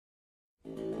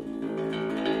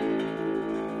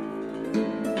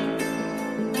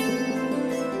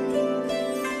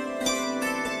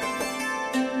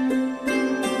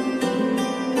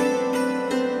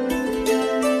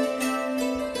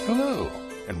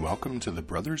and welcome to the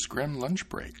Brothers Grimm Lunch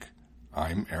Break.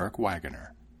 I'm Eric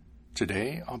Wagoner.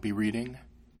 Today I'll be reading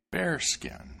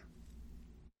Bearskin.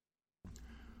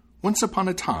 Once upon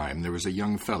a time there was a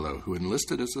young fellow who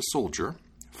enlisted as a soldier,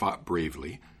 fought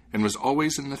bravely, and was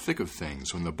always in the thick of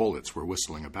things when the bullets were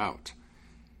whistling about.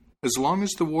 As long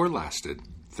as the war lasted,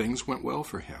 things went well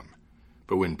for him,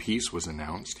 but when peace was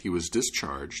announced, he was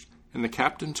discharged, and the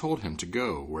captain told him to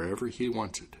go wherever he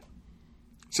wanted.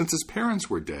 Since his parents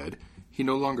were dead, he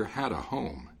no longer had a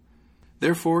home.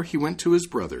 Therefore he went to his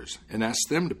brothers and asked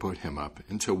them to put him up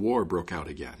until war broke out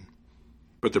again.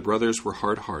 But the brothers were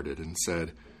hard-hearted and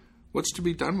said, "What's to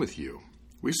be done with you?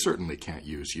 We certainly can't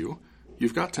use you.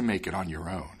 You've got to make it on your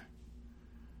own."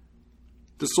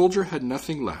 The soldier had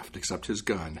nothing left except his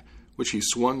gun, which he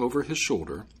swung over his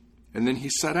shoulder, and then he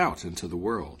set out into the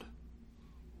world.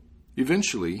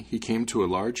 Eventually he came to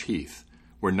a large heath,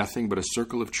 where nothing but a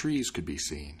circle of trees could be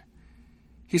seen.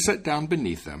 He sat down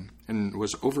beneath them and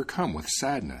was overcome with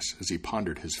sadness as he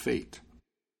pondered his fate.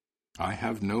 "I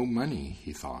have no money,"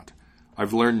 he thought.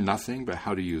 "I've learned nothing but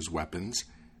how to use weapons,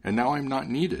 and now I'm not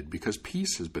needed because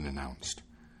peace has been announced.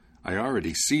 I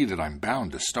already see that I'm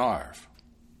bound to starve."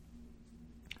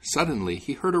 Suddenly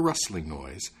he heard a rustling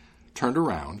noise, turned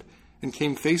around, and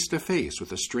came face to face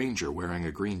with a stranger wearing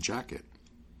a green jacket.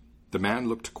 The man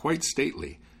looked quite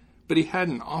stately, but he had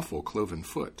an awful cloven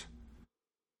foot.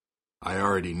 "I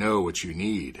already know what you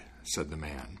need," said the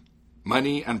man.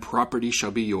 "Money and property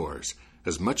shall be yours,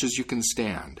 as much as you can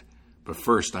stand. But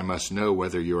first I must know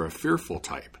whether you're a fearful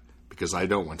type, because I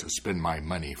don't want to spend my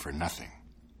money for nothing."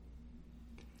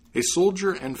 "A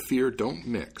soldier and fear don't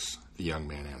mix," the young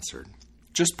man answered.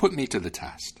 "Just put me to the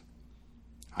test."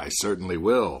 "I certainly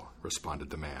will," responded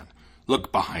the man.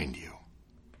 "Look behind you."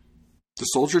 The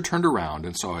soldier turned around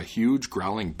and saw a huge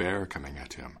growling bear coming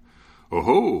at him.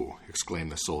 "Oh-ho!"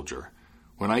 exclaimed the soldier.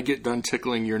 "When I get done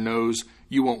tickling your nose,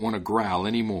 you won't want to growl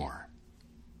any more."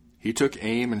 He took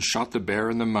aim and shot the bear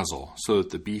in the muzzle so that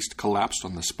the beast collapsed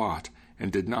on the spot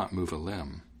and did not move a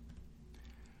limb.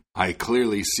 "I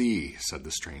clearly see," said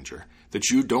the stranger, "that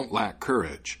you don't lack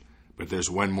courage, but there's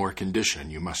one more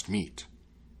condition you must meet."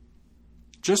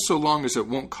 "Just so long as it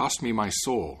won't cost me my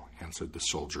soul," answered the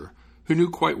soldier, who knew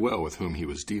quite well with whom he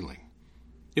was dealing.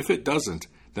 "If it doesn't,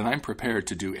 then I'm prepared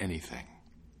to do anything."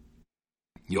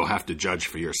 "You'll have to judge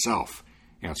for yourself,"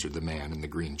 answered the man in the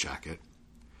green jacket.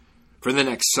 "For the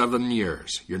next 7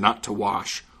 years, you're not to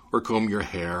wash, or comb your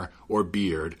hair, or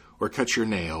beard, or cut your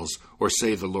nails, or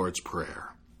say the Lord's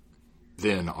Prayer.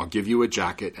 Then I'll give you a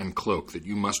jacket and cloak that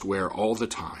you must wear all the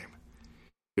time.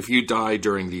 If you die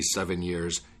during these 7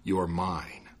 years, you're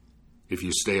mine. If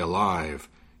you stay alive,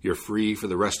 you're free for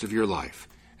the rest of your life,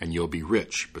 and you'll be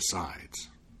rich besides."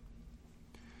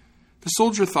 The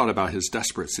soldier thought about his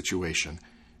desperate situation,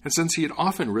 and since he had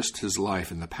often risked his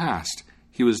life in the past,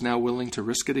 he was now willing to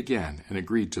risk it again and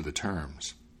agreed to the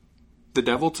terms. The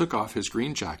devil took off his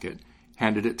green jacket,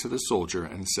 handed it to the soldier,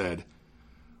 and said,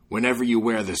 "Whenever you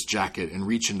wear this jacket and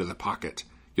reach into the pocket,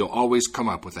 you'll always come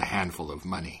up with a handful of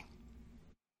money."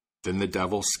 Then the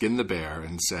devil skinned the bear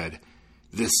and said,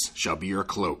 "This shall be your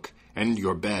cloak, and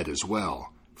your bed as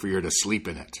well, for you're to sleep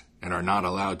in it, and are not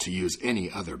allowed to use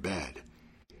any other bed.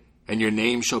 And your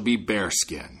name shall be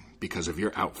Bearskin, because of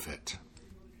your outfit."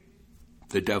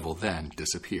 The devil then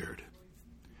disappeared.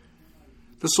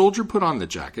 The soldier put on the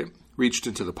jacket, reached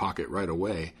into the pocket right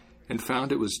away, and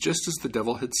found it was just as the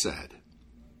devil had said.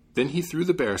 Then he threw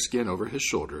the bearskin over his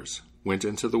shoulders, went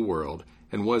into the world,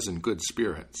 and was in good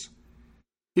spirits.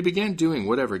 He began doing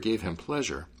whatever gave him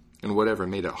pleasure, and whatever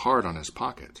made it hard on his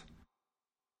pocket.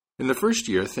 In the first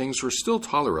year, things were still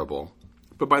tolerable,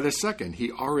 but by the second,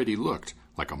 he already looked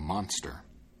like a monster.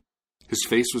 His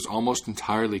face was almost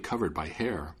entirely covered by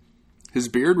hair. His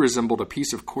beard resembled a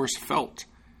piece of coarse felt.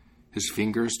 His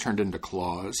fingers turned into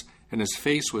claws, and his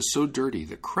face was so dirty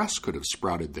that cress could have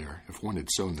sprouted there if one had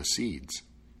sown the seeds.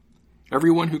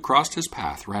 Everyone who crossed his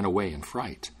path ran away in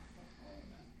fright.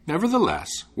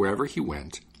 Nevertheless, wherever he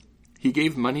went, he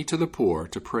gave money to the poor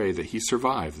to pray that he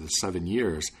survived the 7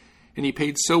 years, and he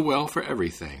paid so well for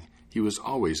everything, he was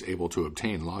always able to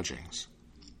obtain lodgings.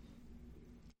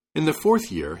 In the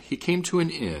 4th year, he came to an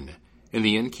inn, and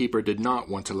the innkeeper did not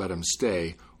want to let him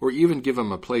stay, or even give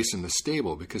him a place in the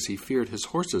stable because he feared his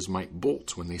horses might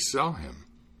bolt when they saw him.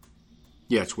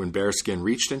 Yet when Bearskin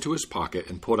reached into his pocket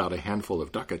and pulled out a handful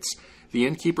of ducats, the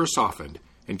innkeeper softened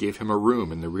and gave him a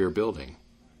room in the rear building.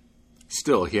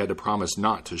 Still, he had to promise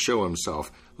not to show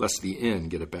himself, lest the inn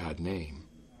get a bad name.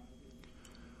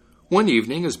 One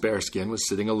evening, as Bearskin was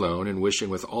sitting alone and wishing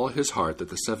with all his heart that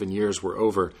the 7 years were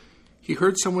over, he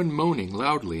heard someone moaning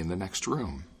loudly in the next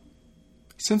room.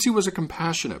 Since he was a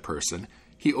compassionate person,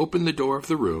 he opened the door of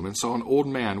the room and saw an old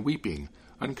man weeping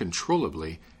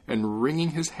uncontrollably and wringing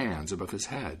his hands above his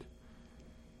head.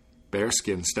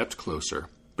 Bearskin stepped closer,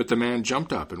 but the man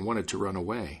jumped up and wanted to run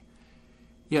away.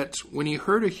 Yet, when he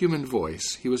heard a human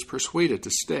voice, he was persuaded to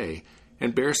stay,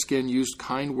 and Bearskin used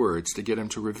kind words to get him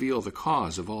to reveal the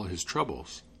cause of all his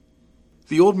troubles.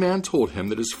 The old man told him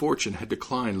that his fortune had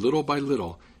declined little by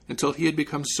little until he had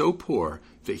become so poor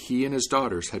that he and his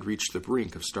daughters had reached the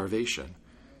brink of starvation.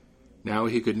 Now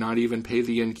he could not even pay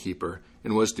the innkeeper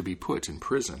and was to be put in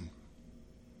prison.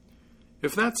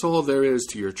 "If that's all there is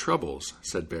to your troubles,"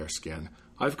 said Bearskin,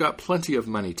 "I've got plenty of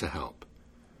money to help."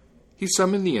 He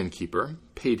summoned the innkeeper,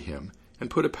 paid him, and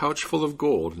put a pouch full of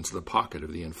gold into the pocket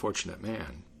of the unfortunate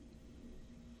man.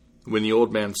 When the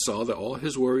old man saw that all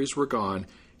his worries were gone,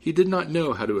 he did not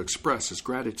know how to express his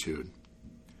gratitude.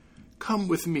 "Come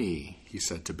with me," he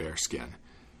said to Bearskin.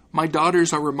 "My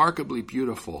daughters are remarkably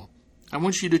beautiful. I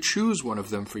want you to choose one of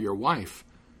them for your wife.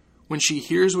 When she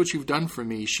hears what you've done for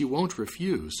me, she won't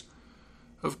refuse.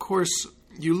 Of course,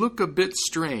 you look a bit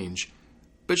strange,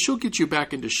 but she'll get you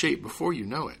back into shape before you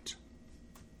know it."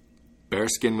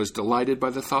 Bearskin was delighted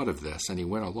by the thought of this, and he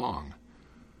went along.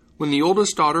 When the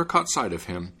oldest daughter caught sight of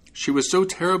him, she was so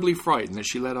terribly frightened that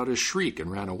she let out a shriek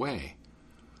and ran away.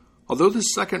 Although the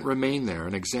second remained there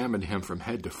and examined him from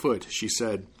head to foot, she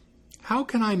said, "How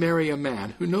can I marry a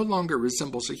man who no longer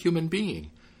resembles a human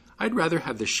being? I'd rather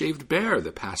have the shaved bear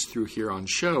that passed through here on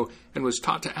show and was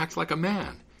taught to act like a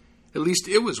man. At least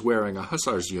it was wearing a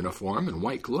hussar's uniform and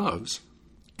white gloves.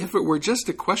 If it were just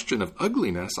a question of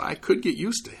ugliness, I could get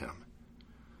used to him."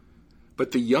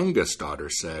 But the youngest daughter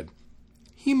said,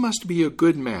 "He must be a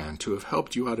good man to have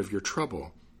helped you out of your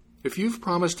trouble. If you've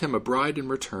promised him a bride in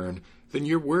return, then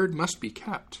your word must be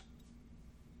kept."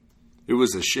 It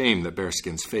was a shame that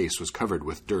Bearskin's face was covered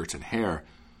with dirt and hair.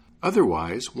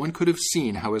 Otherwise, one could have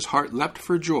seen how his heart leapt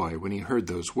for joy when he heard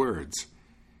those words.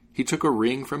 He took a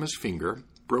ring from his finger,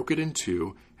 broke it in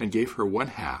two, and gave her one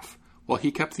half, while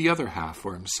he kept the other half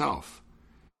for himself.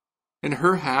 In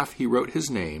her half he wrote his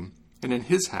name, and in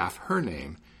his half her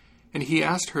name, and he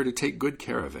asked her to take good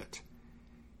care of it.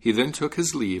 He then took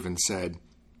his leave and said,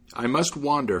 "I must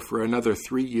wander for another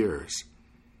 3 years.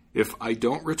 If I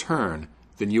don't return,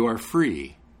 then you are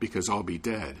free, because I'll be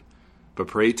dead, but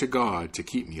pray to God to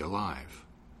keep me alive."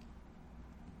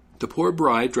 The poor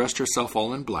bride dressed herself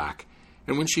all in black,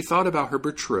 and when she thought about her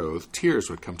betrothed, tears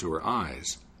would come to her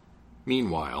eyes.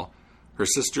 Meanwhile, her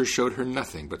sisters showed her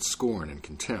nothing but scorn and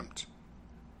contempt.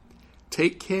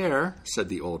 "Take care," said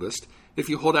the oldest. "If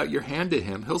you hold out your hand to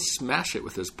him, he'll smash it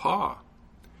with his paw."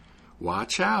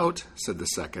 "Watch out," said the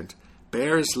second.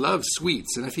 "Bears love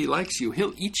sweets, and if he likes you,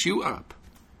 he'll eat you up."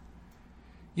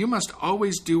 "You must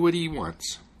always do what he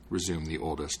wants," resumed the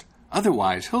oldest.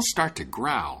 "Otherwise, he'll start to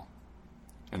growl."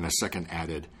 And the second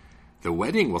added, "The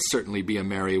wedding will certainly be a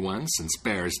merry one, since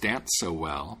bears dance so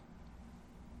well."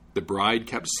 The bride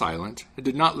kept silent and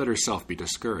did not let herself be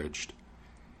discouraged.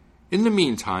 In the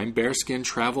meantime, Bearskin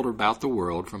traveled about the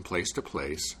world from place to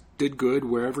place, did good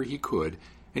wherever he could,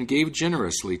 and gave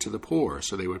generously to the poor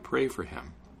so they would pray for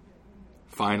him.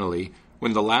 Finally,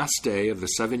 when the last day of the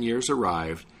 7 years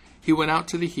arrived, he went out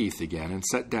to the heath again and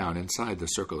sat down inside the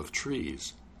circle of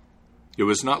trees. It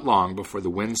was not long before the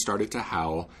wind started to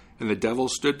howl, and the devil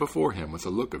stood before him with a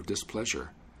look of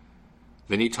displeasure.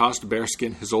 Then he tossed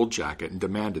Bearskin his old jacket and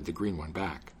demanded the green one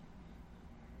back.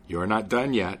 "You're not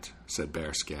done yet," said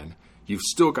Bearskin. "You've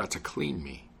still got to clean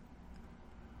me."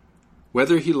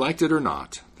 Whether he liked it or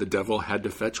not, the devil had to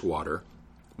fetch water,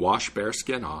 wash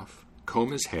Bearskin off,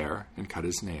 comb his hair, and cut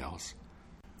his nails.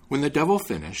 When the devil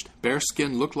finished,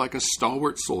 Bearskin looked like a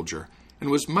stalwart soldier and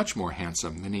was much more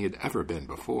handsome than he had ever been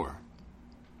before.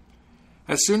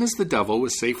 As soon as the devil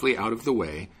was safely out of the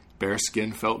way,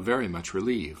 Bearskin felt very much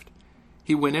relieved.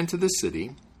 He went into the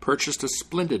city, purchased a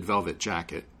splendid velvet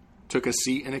jacket, took a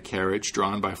seat in a carriage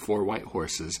drawn by 4 white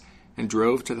horses, and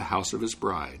drove to the house of his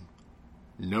bride.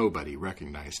 Nobody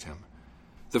recognized him.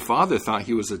 The father thought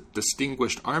he was a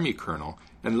distinguished army colonel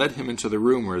and led him into the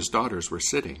room where his daughters were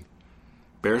sitting.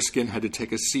 Bearskin had to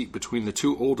take a seat between the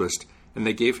 2 oldest, and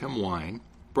they gave him wine,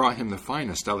 brought him the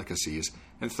finest delicacies,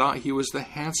 and thought he was the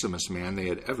handsomest man they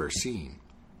had ever seen.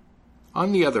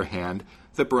 On the other hand,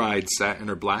 the bride sat in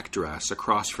her black dress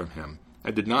across from him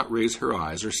and did not raise her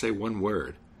eyes or say one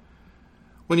word.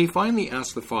 When he finally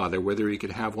asked the father whether he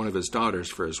could have one of his daughters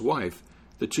for his wife,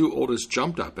 the 2 oldest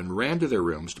jumped up and ran to their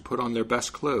rooms to put on their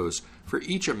best clothes, for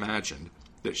each imagined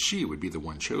that she would be the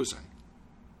one chosen.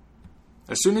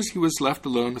 As soon as he was left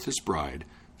alone with his bride,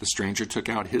 the stranger took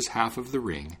out his half of the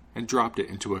ring and dropped it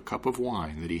into a cup of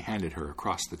wine that he handed her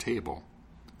across the table.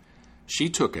 She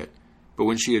took it, But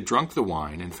when she had drunk the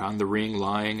wine and found the ring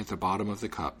lying at the bottom of the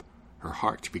cup, her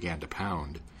heart began to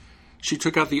pound. She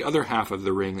took out the other half of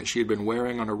the ring that she had been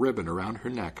wearing on a ribbon around her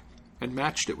neck and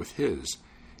matched it with his.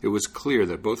 It was clear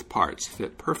that both parts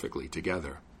fit perfectly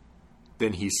together.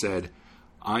 Then he said,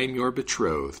 "I'm your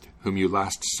betrothed, whom you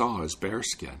last saw as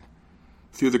Bearskin.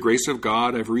 Through the grace of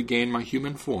God, I've regained my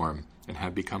human form and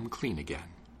have become clean again."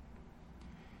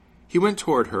 He went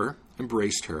toward her,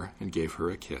 embraced her, and gave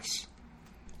her a kiss.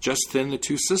 Just then the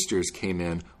two sisters came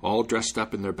in, all dressed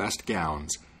up in their best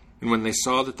gowns, and when they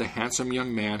saw that the handsome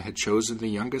young man had chosen the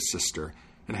youngest sister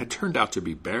and had turned out to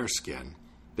be Bearskin,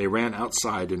 they ran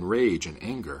outside in rage and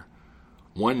anger.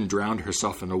 One drowned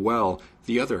herself in a well,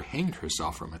 the other hanged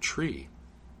herself from a tree.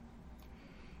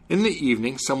 In the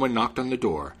evening, someone knocked on the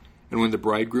door, and when the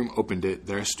bridegroom opened it,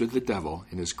 there stood the devil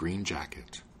in his green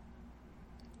jacket.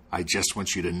 "I just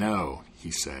want you to know,"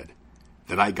 he said,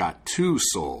 "that I got 2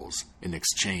 souls in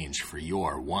exchange for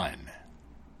your 1.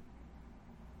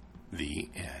 The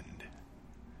end.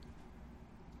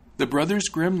 The Brothers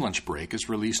Grimm Lunch Break is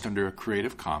released under a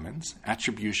Creative Commons,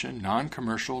 Attribution,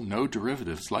 Non-Commercial, No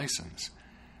Derivatives license.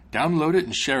 Download it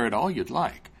and share it all you'd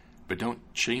like, but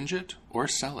don't change it or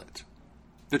sell it.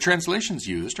 The translations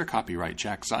used are copyright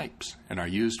Jack Zipes and are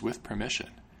used with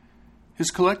permission. His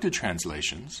collected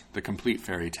translations, The Complete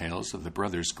Fairy Tales of the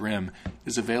Brothers Grimm,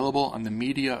 is available on the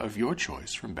media of your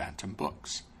choice from Bantam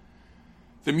Books.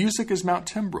 The music is Mount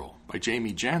Timbrel by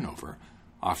Jamie Janover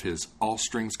off his All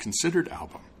Strings Considered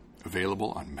album,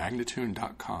 available on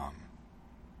Magnatune.com.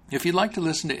 If you'd like to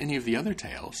listen to any of the other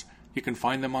tales, you can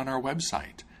find them on our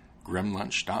website,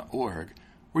 grimlunch.org,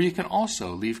 where you can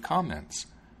also leave comments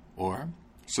or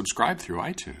subscribe through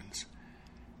iTunes.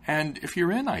 And if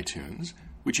you're in iTunes,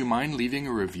 would you mind leaving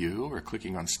a review or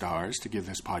clicking on stars to give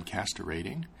this podcast a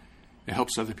rating? It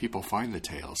helps other people find the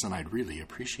tales, and I'd really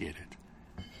appreciate it.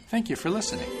 Thank you for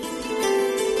listening.